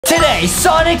Hey,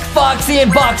 Sonic, Foxy,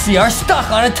 and Boxy are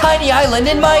stuck on a tiny island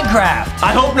in Minecraft.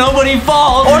 I hope nobody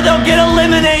falls or they'll get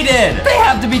eliminated. They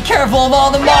have to be careful of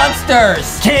all the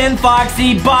monsters. Can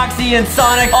Foxy, Boxy, and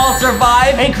Sonic all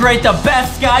survive and create the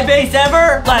best sky base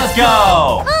ever? Let's go!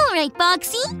 All right,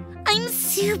 Boxy. I'm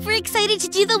super excited to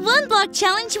do the one block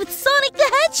challenge with Sonic the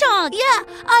Hedgehog. Yeah,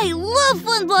 I love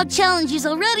one block challenges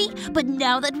already, but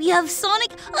now that we have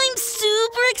Sonic, I'm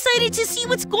super excited to see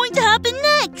what's going to happen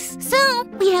next. So,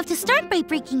 we have to start by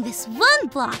breaking this one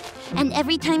block, and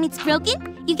every time it's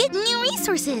broken, you get new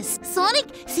resources.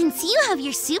 Sonic, since you have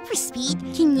your super speed,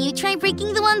 can you try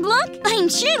breaking the one block? I'm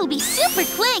sure it'll be super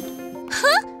quick.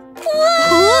 Huh?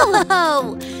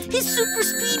 Whoa! His super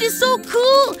speed is so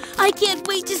cool! I can't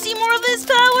wait to see more of his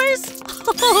powers!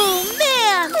 Oh,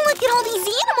 man! Look at all these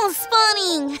animals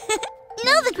spawning!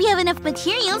 Now that we have enough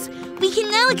materials, we can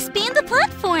now expand the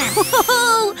platform!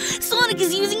 Whoa! Sonic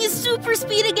is using his super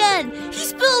speed again!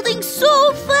 He's building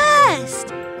so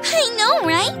fast! I know,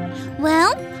 right?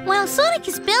 Well, while Sonic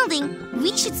is building,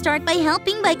 we should start by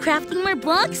helping by crafting more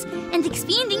blocks and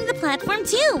expanding the platform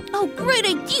too! Oh, great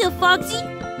idea, Foxy!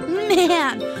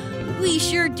 Man, we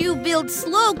sure do build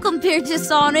slow compared to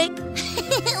Sonic.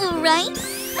 Right?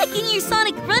 I can hear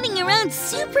Sonic running around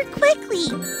super quickly.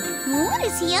 What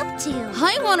is he up to?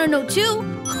 I want to know too.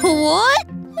 What?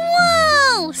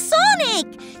 Whoa!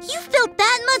 Sonic! You've built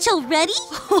that much already?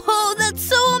 Oh, that's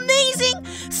so amazing!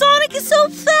 Sonic is so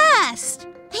fast!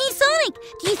 Hey, Sonic,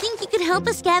 do you think you could help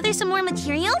us gather some more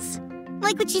materials?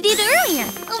 Like what you did earlier,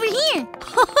 over here.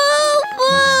 Oh,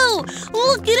 whoa!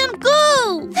 Look at him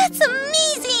go! That's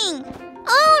amazing!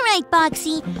 All right,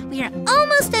 Boxy, we are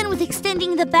almost done with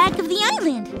extending the back of the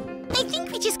island. I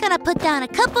think we just gotta put down a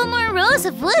couple more rows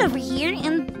of wood over here,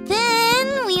 and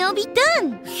then we'll be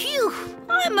done. Phew!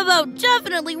 I'm about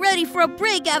definitely ready for a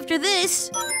break after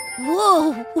this.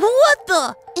 Whoa! What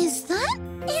the? Is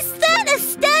that a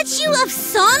statue of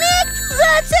Sonic?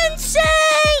 That's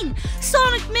insane!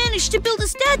 Sonic managed to build a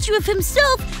statue of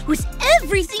himself with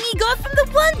everything he got from the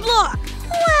one block.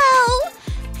 Wow!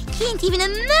 I can't even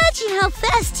imagine how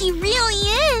fast he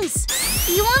really is.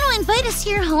 You want to invite us to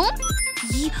your home?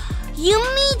 You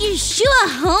made your shoe a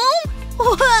home?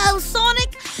 Wow,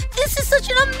 Sonic! This is such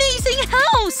an amazing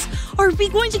house! Are we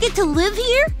going to get to live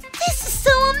here? This is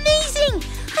so amazing!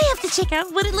 I have to check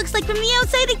out what it looks like from the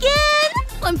outside again!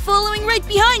 I'm following right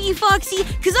behind you, Foxy,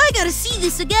 because I gotta see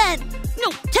this again!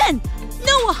 No, 10!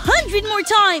 No, 100 more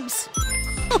times!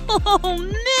 Oh,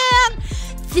 man!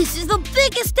 This is the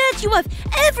biggest statue I've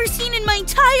ever seen in my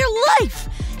entire life!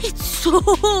 It's so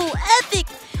epic!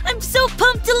 I'm so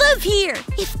pumped to live here!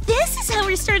 If this is how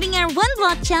we're starting our one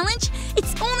block challenge,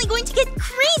 it's only going to get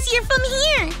crazier from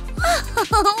here!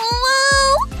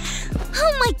 Whoa!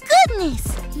 Oh my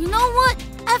goodness! You know what?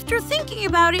 After thinking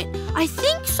about it, I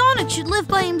think Sonic should live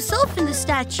by himself in the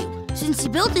statue, since he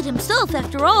built it himself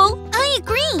after all. I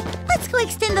agree! Let's go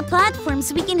extend the platform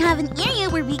so we can have an area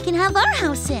where we can have our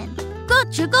house in.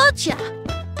 Gotcha, gotcha!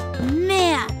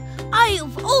 Man, I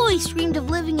have always dreamed of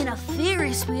living in a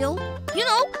Ferris wheel. You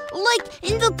know, like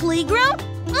in the playground?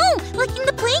 Oh, like in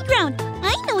the playground!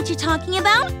 I know what you're talking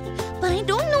about. But I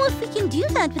don't know if we can do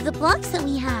that with the blocks that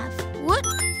we have. What?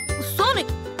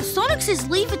 Sonic says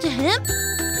leave it to him?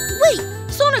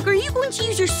 Wait, Sonic, are you going to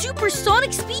use your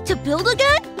supersonic speed to build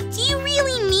again? Do you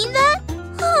really mean that?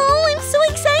 Oh, I'm so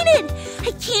excited!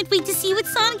 I can't wait to see what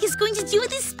Sonic is going to do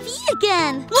with his speed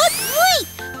again. What? Wait!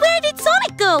 Where did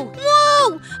Sonic go?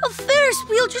 Whoa! A Ferris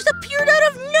wheel just appeared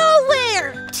out of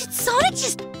nowhere! Did Sonic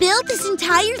just build this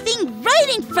entire thing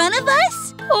right in front of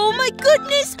us? Oh my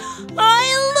goodness!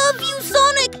 I love you,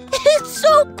 Sonic! It's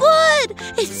so good!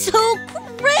 It's so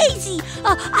crazy!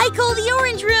 I call the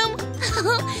orange room.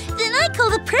 Then I call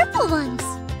the purple ones.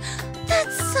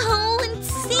 That's so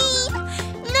insane!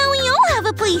 Now we all have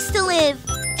a place to live.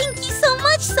 Thank you so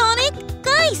much, Sonic.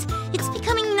 Guys, it's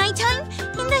becoming nighttime,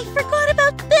 and I forgot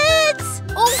about beds.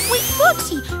 Oh, wait,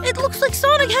 Foxy, it looks like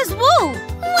Sonic has wool.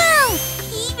 Wow,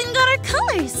 he even got our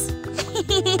colors.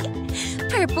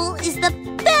 Purple is the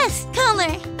best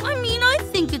color. I mean, I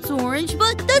think it's orange,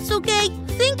 but that's okay.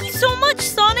 Thank you so much,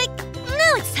 Sonic.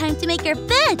 Now it's time to make our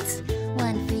beds.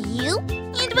 One for you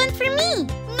and one for me.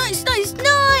 Nice, nice,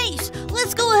 nice.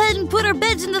 Let's go ahead and put our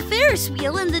beds in the Ferris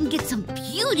wheel and then get some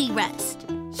beauty rest.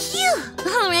 Phew.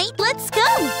 All right, let's go.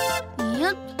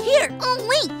 Yep, here. Oh,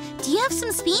 wait. Do you have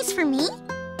some space for me?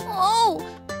 Oh,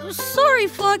 sorry,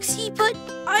 Foxy, but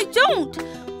I don't.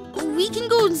 We can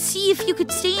go and see if you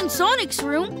could stay in Sonic's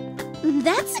room.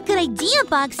 That's a good idea,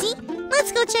 Boxy.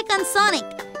 Let's go check on Sonic.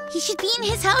 He should be in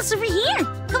his house over here.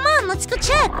 Come on, let's go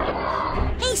check.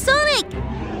 Hey, Sonic!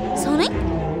 Sonic?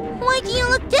 Why do you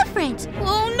look different?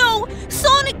 Oh no!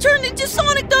 Sonic turned into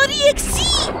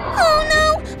Sonic.EXE! Oh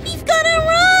no! We've gotta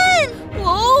run!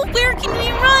 Whoa, where can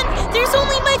we run? There's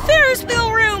only my Ferris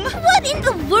wheel room! What in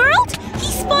the world?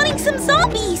 He's spawning some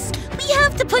zombies! We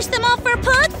have to push them off our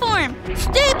platform!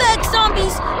 Stay back,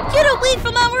 zombies! Get away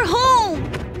from our home!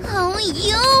 Oh,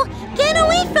 you! Get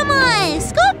away from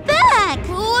us! Go back!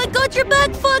 Oh, I got your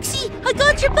back, Foxy! I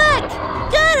got your back!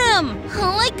 Got him!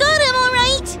 Oh, I got him, all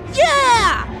right!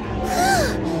 Yeah!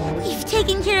 We've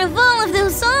taken care of all of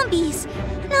those zombies.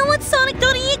 Now what's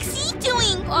Sonic.EXE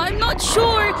doing? I'm not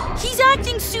sure. He's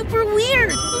acting super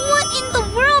weird. What in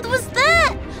the world was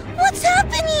that? What's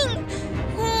happening?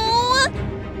 Oh,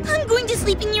 I'm going to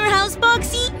sleep in your house,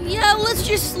 Boxy. Yeah, let's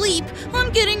just sleep.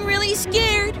 I'm getting really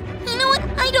scared. You know what?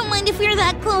 I don't mind if we're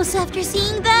that close after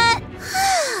seeing that.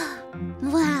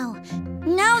 Wow.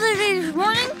 Now that it is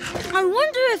morning, I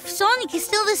wonder if Sonic is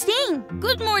still the same.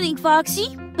 Good morning,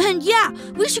 Foxy. And yeah,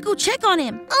 we should go check on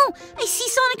him. Oh, I see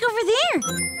Sonic over there.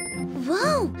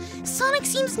 Whoa, Sonic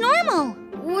seems normal.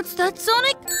 What's that,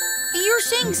 Sonic? You're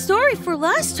saying sorry for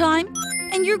last time,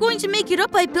 and you're going to make it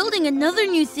up by building another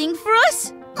new thing for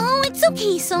us? Oh, it's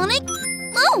okay, Sonic.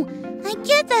 Oh, I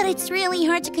get that it's really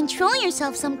hard to control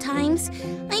yourself sometimes.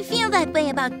 I feel that way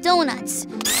about donuts.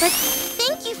 But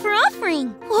thank you for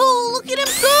offering. Oh, look at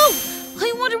him go!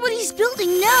 I wonder what he's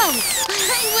building now.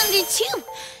 I wonder too.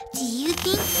 Do you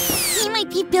think he might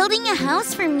be building a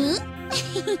house for me?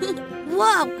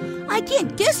 Wow, I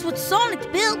can't guess what Sonic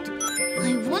built.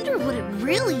 I wonder what it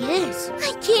really is.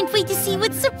 I can't wait to see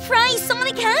what surprise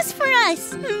Sonic has for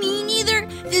us. Me neither.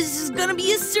 This is gonna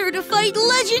be a certified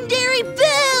legendary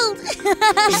build.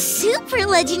 Super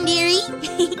legendary.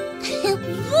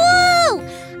 Whoa!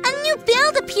 A new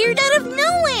build appeared out of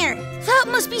nowhere. That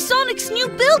must be Sonic's new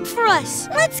build for us.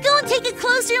 Let's go and take a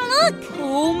closer look.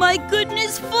 Oh my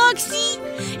goodness, Foxy.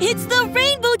 It's the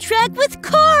rainbow track with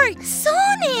cars.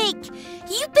 Sonic,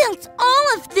 you built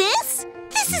all of this?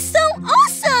 This is so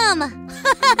awesome.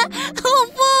 Oh,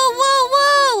 whoa, whoa,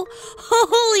 whoa.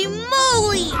 Holy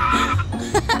moly.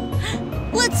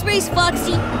 Let's race,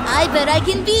 Foxy. I bet I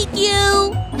can beat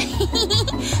you.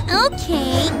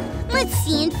 Okay, let's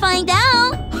see and find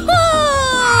out.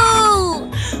 Whoa!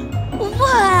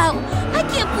 Wow! I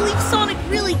can't believe Sonic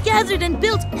really gathered and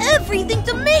built everything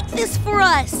to make this for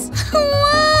us!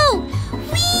 Whoa!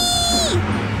 Whee!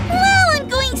 Wow, I'm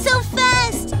going so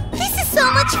fast! This is so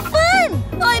much fun!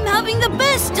 I'm having the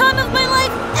best time of my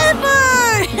life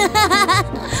ever!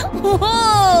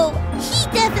 Whoa! He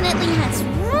definitely has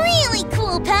really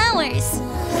cool powers!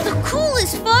 The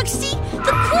coolest, Foxy!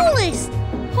 The coolest!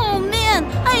 Oh man,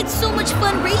 I had so much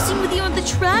fun racing with you on the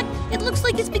track. It looks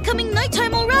like it's becoming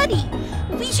nighttime already.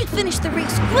 We should finish the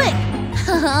race quick.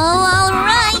 Oh, all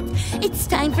right. It's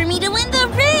time for me to win the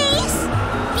race.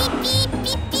 Beep, beep,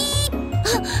 beep, beep.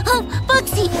 Oh,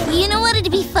 Foxy, you know what would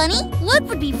be funny? What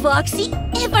would be, Foxy?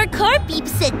 If our car beep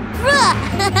said bruh.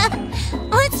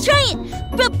 Let's try it.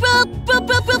 Bruh, bruh, bruh,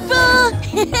 bruh, bruh, bruh.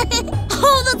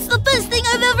 Oh, that's the best thing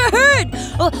I've ever heard.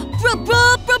 Bruh,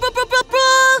 bruh, bruh, bruh, bruh, bruh,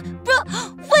 bruh,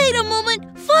 bruh. Wait a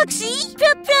moment, Foxy.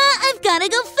 Bruh, bruh, I've gotta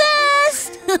go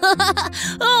fast.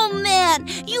 Oh man,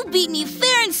 you beat me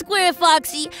fair and square,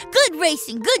 Foxy. Good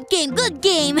racing, good game, good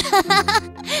game.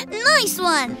 Nice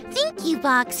one. Thank you,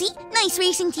 Foxy. Nice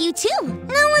racing to you too.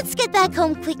 Now let's get back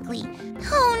home quickly.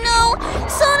 Oh no,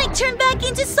 Sonic turned back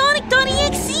into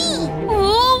Sonic.EXE.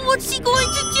 Oh, what's he going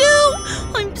to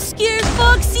do? I'm scared,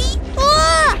 Foxy.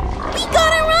 Ah, we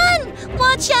gotta run.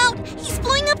 Watch out, he's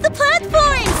blowing up the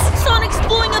platforms. Sonic's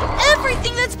blowing up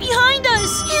everything that's behind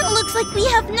us. It looks like we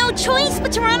have no choice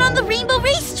but to run on the rainbow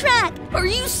racetrack. Are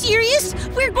you serious?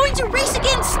 We're going to race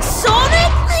against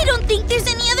Sonic? I don't think there's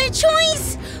any other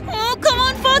choice. Oh, come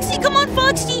on, Foxy, come on,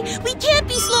 Foxy. We can't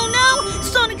be slow now.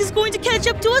 Sonic is going to catch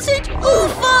up to us and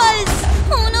fuzz.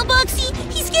 Oh no, Foxy,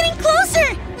 he's getting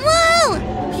closer. Whoa!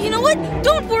 You know what?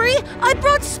 Don't worry, I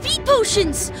brought speed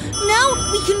potions. Now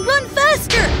we can run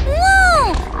faster.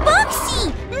 Whoa!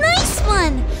 Foxy, nice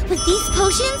one. With these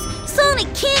potions,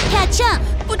 Sonic can't catch up.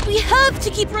 But we have to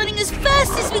keep running as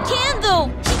fast as we can,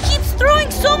 though. He keeps throwing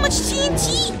so much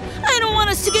TNT. I don't want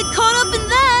us to get caught up in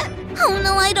that. Oh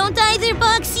no, I don't either,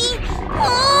 Boxy.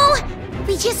 Oh,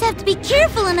 we just have to be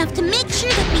careful enough to make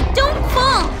sure that we don't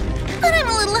fall. But I'm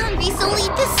a little hungry, so I'll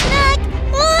eat the snack.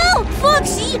 Whoa,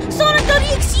 Foxy,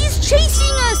 Sonic.EXE is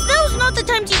chasing us. Now's not the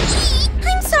time to eat.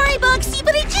 I'm sorry, Boxy,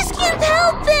 but I just can't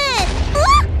help it.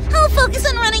 I'll focus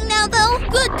on running now, though.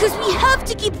 Good, because we have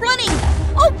to keep running.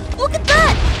 Oh, look at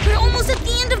that. We're almost at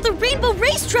the end of the rainbow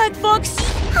racetrack, Foxy.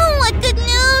 Oh, what good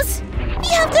news. We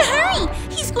have to hurry.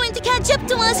 He's going to catch up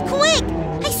to us quick.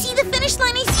 I see the finish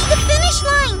line. I see the finish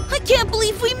line. I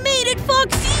believe we made it,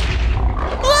 Foxy!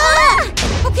 Ah!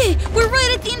 Okay, we're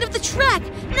right at the end of the track.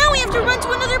 Now we have to run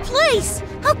to another place.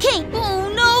 Okay. Oh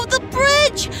no, the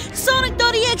bridge!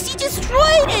 Sonic.EXE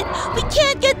destroyed it! We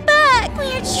can't get back!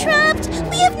 We're trapped!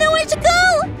 We have nowhere to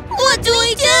go! What do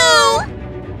we do?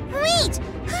 Wait,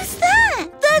 who's that?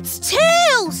 That's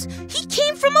Tails! He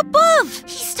came from above!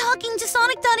 He's talking to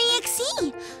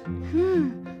Sonic.EXE.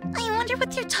 I wonder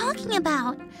what they're talking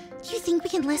about. Do you think we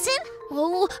can listen?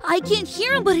 Oh, I can't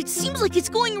hear him, but it seems like it's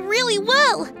going really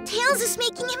well. Tails is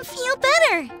making him feel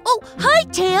better. Oh, hi,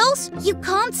 Tails. You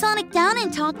calmed Sonic down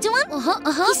and talked to him?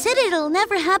 He said it'll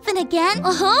never happen again?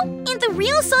 And the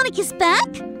real Sonic is back?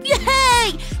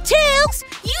 Yay! Tails,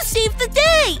 you saved the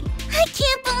day! I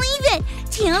can't believe it!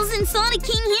 Tails and Sonic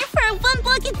came here for a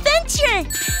one-block adventure!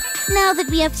 Now that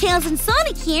we have Tails and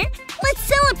Sonic here, let's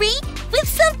celebrate with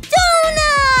some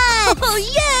donuts! Oh,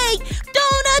 yay!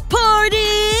 Donut party!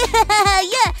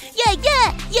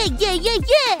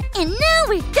 Yeah! And now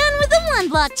we're done with the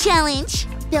one-block challenge.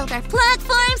 Build our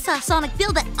platform, saw Sonic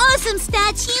build that awesome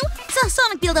statue, saw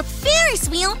Sonic build a Ferris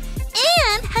wheel,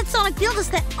 and had Sonic build us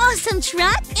that awesome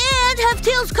track, and have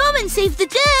Tails come and save the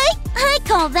day. I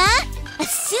call that a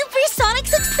supersonic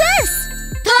success!